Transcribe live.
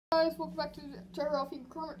Guys, welcome back to our Elfy and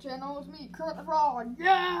Kermit channel. It's me, Kermit the Frog.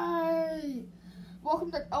 Yay!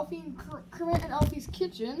 Welcome to Elfy and Kermit and Elfy's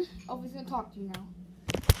kitchen. Elfy's gonna talk to you now.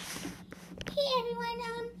 Hey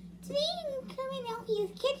everyone, today in Kermit and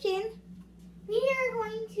Elfy's kitchen, we are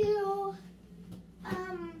going to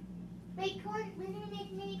make corn. We're gonna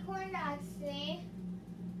make mini corn dogs today,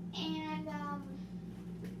 and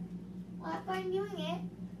we'll have fun doing it.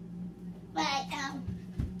 But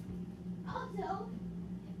also.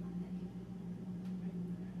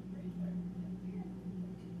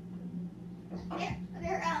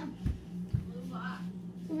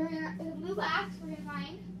 The blue box we're gonna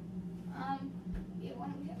find. We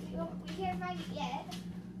can't find it yet.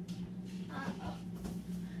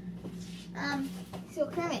 So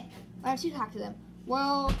Kermit, why don't you talk to them?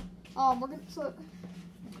 Well, we're gonna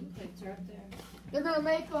they're gonna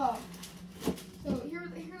make so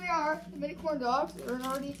here they are, the mini corn dogs. They're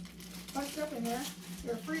already bunched up in there.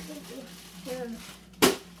 They're freezing.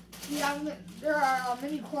 There are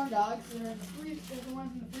mini corn dogs. They're in the freezer. There's the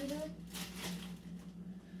ones in the freezer.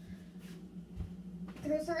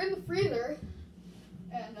 Because they're in the freezer,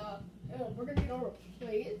 and we're gonna get over a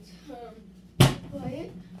plate.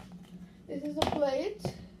 This is a plate.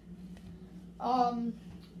 Now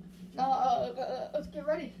let's get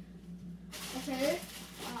ready. Okay,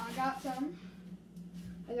 I got some.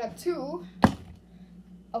 I got two.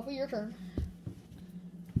 Elfy, your turn.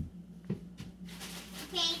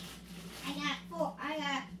 Okay, I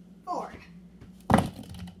got four.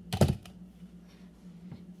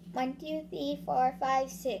 1, 2, 3, 4, 5,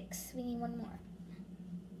 6. We need one more.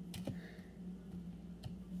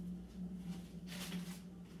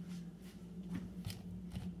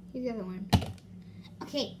 Here's the other one.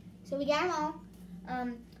 Okay, so we got them all.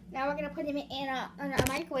 Now we're gonna put them in a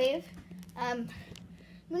microwave.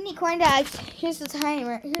 Mini corn dogs. Here's the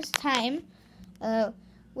timer. Here's the time.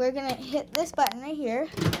 We're gonna hit this button right here.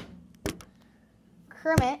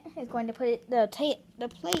 Kermit is going to put the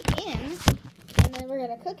plate in. And then we're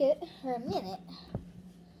going to cook it for a minute.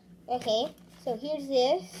 Okay, so here's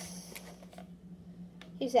this.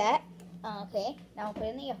 Here's that. Okay, now we'll put it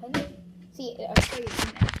in the oven. See, I'll show you it's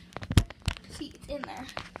in there. See, it's in there.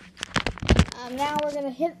 Now we're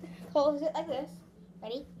going to close it like this.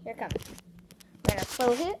 Ready? Here it comes. We're going to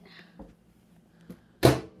close it.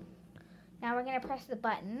 Now we're going to press the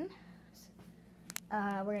button.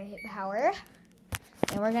 We're going to hit power.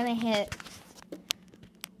 And we're going to hit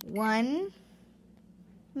 1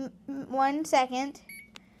 second,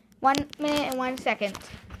 1 minute and 1 second.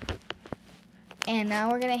 And now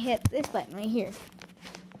we're gonna hit this button right here.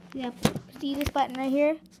 Yep. See this button right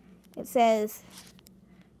here? It says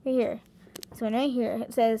right here. So right here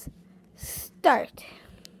it says start.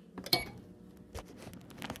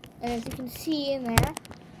 And as you can see in there,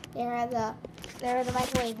 there are the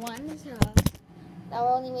microwave ones.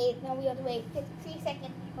 Now we have to wait 3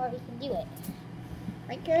 seconds before we can do it.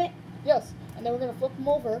 Right, Kermit? Yes, and then we're gonna flip them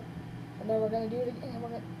over, and then we're gonna do it again.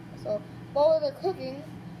 So while they're cooking,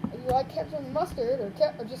 if you like ketchup and mustard, or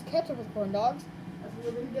just ketchup with corn dogs, that's what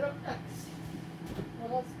we're gonna get up next. While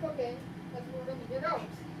that's cooking, that's what we're gonna get out.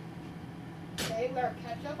 Okay, we got our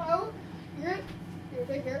ketchup out. Here,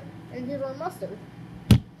 right here, and here's our mustard.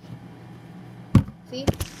 See?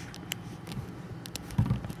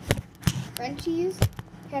 Frenchies,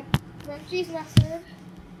 mustard,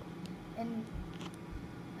 and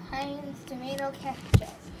Heinz tomato ketchup.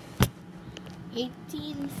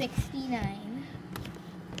 1869.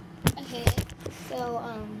 Okay, so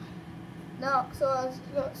now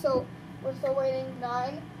so we're still waiting.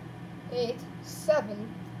 9, 8,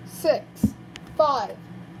 7, 6, 5,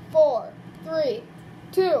 4, 3,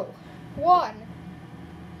 2, 1.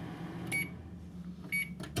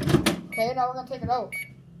 Okay, now we're gonna take it out.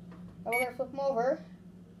 Now we're gonna flip them over.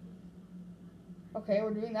 Okay,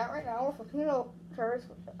 we're doing that right now. We're flipping it over.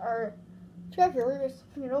 Our Trevor is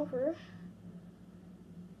flipping it over.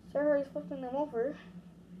 Sarah is flipping them over.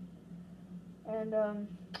 And now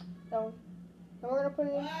we're gonna put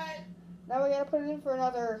it in. Now we gotta put it in for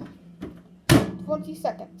another 20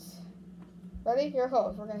 seconds. Ready? Here it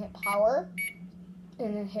goes. We're gonna hit power,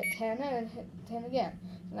 and then hit 10, and then hit 10 again.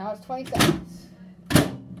 So now it's 20 seconds.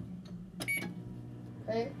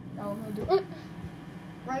 Okay. Now we're gonna do it.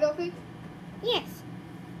 Right, Elfy? Yes.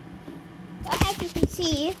 So as you can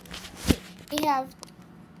see, we have,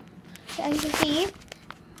 as you can see,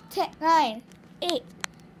 10, 9, 8,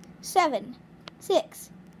 7, 6,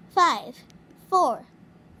 5, 4,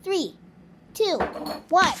 3, 2,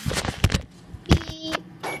 1. Beep.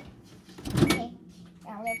 Okay,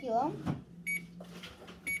 now we're going to peel them.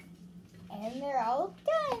 And they're all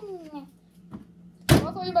done.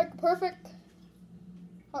 I'll tell you like perfect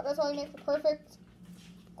That's how you make the perfect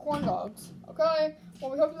corn dogs. Okay?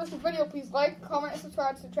 Well, we hope you liked the video. Please like, comment, and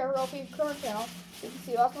subscribe to the Trevor Elfy Kermit channel. So you can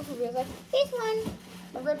see lots more videos like this one.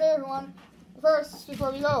 Have a great day, everyone. First,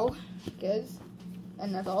 before we go, kids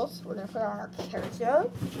and adults, we're going to put on our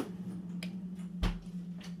ketchup.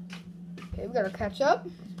 Okay, we got our ketchup.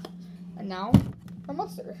 And now, our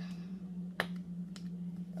mustard.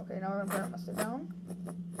 Okay, now we're going to put our mustard down.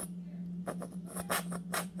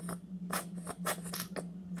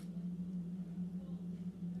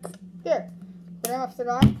 Here, put our mustard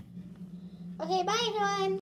on. Okay, bye everyone.